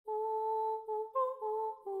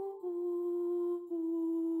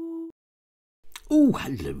Oh,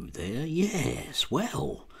 hello there. Yes,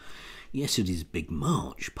 well, yesterday's big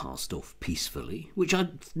march passed off peacefully, which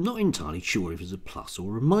I'm not entirely sure if is a plus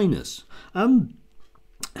or a minus.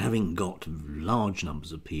 Having got large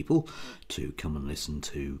numbers of people to come and listen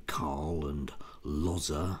to Carl and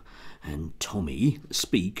Loza and Tommy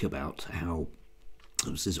speak about how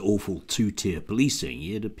it was this awful two-tier policing,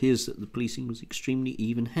 it appears that the policing was extremely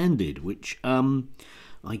even-handed, which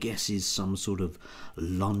I guess is some sort of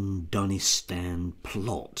Londonistan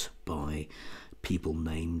plot by people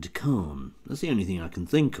named Khan. That's the only thing I can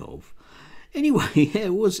think of. Anyway,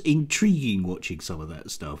 it was intriguing watching some of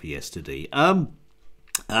that stuff yesterday.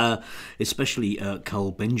 Especially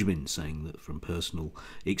Carl Benjamin saying that from personal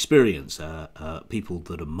experience, people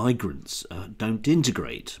that are migrants don't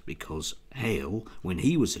integrate because Hale, when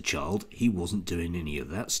he was a child, he wasn't doing any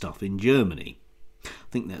of that stuff in Germany.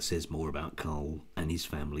 I think that says more about Carl and his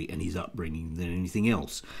family and his upbringing than anything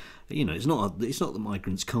else. You know, it's not that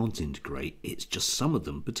migrants can't integrate, it's just some of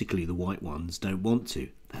them, particularly the white ones, don't want to.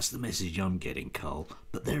 That's the message I'm getting, Carl.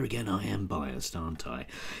 But there again, I am biased, aren't I?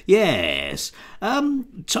 Yes.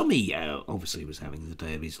 Tommy obviously was having the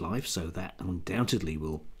day of his life, so that undoubtedly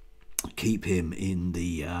will keep him in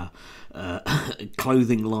the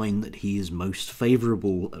clothing line that he is most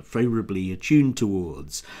favourably attuned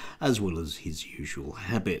towards, as well as his usual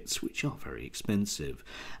habits, which are very expensive.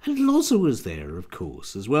 And Loza was there, of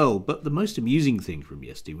course, as well. But the most amusing thing from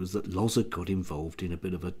yesterday was that Loza got involved in a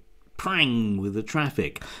bit of a prang with the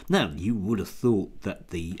traffic. Now, you would have thought that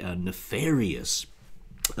the nefarious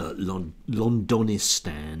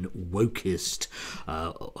Londonistan wokist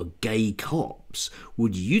gay cops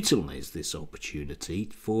would utilise this opportunity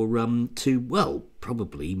for to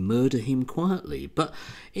probably murder him quietly, but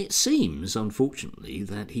it seems unfortunately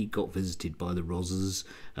that he got visited by the Rozzers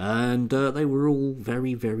and they were all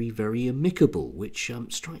very, very, very amicable, which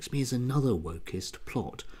strikes me as another wokist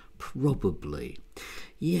plot. Probably.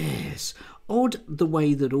 Yes, odd the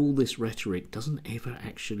way that all this rhetoric doesn't ever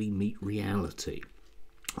actually meet reality.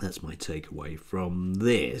 That's my takeaway from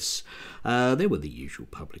this. There were the usual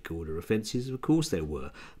public order offences, of course there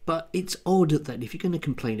were, but it's odd that if you're going to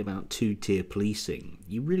complain about two-tier policing,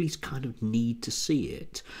 you really kind of need to see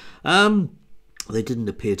it. There didn't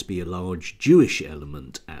appear to be a large Jewish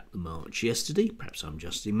element at the march yesterday. Perhaps I'm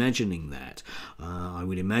just imagining that. I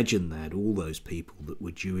would imagine that all those people that were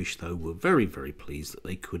Jewish, though, were very, very pleased that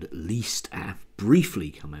they could at least have briefly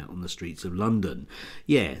come out on the streets of London.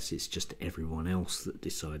 Yes, it's just everyone else that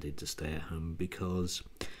decided to stay at home because,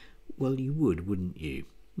 well, you would, wouldn't you?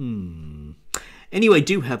 Anyway,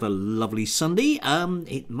 do have a lovely Sunday.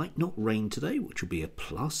 It might not rain today, which will be a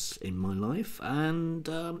plus in my life. And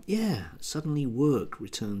suddenly work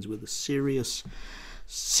returns with a serious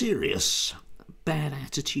bad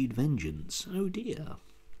attitude vengeance. Oh dear.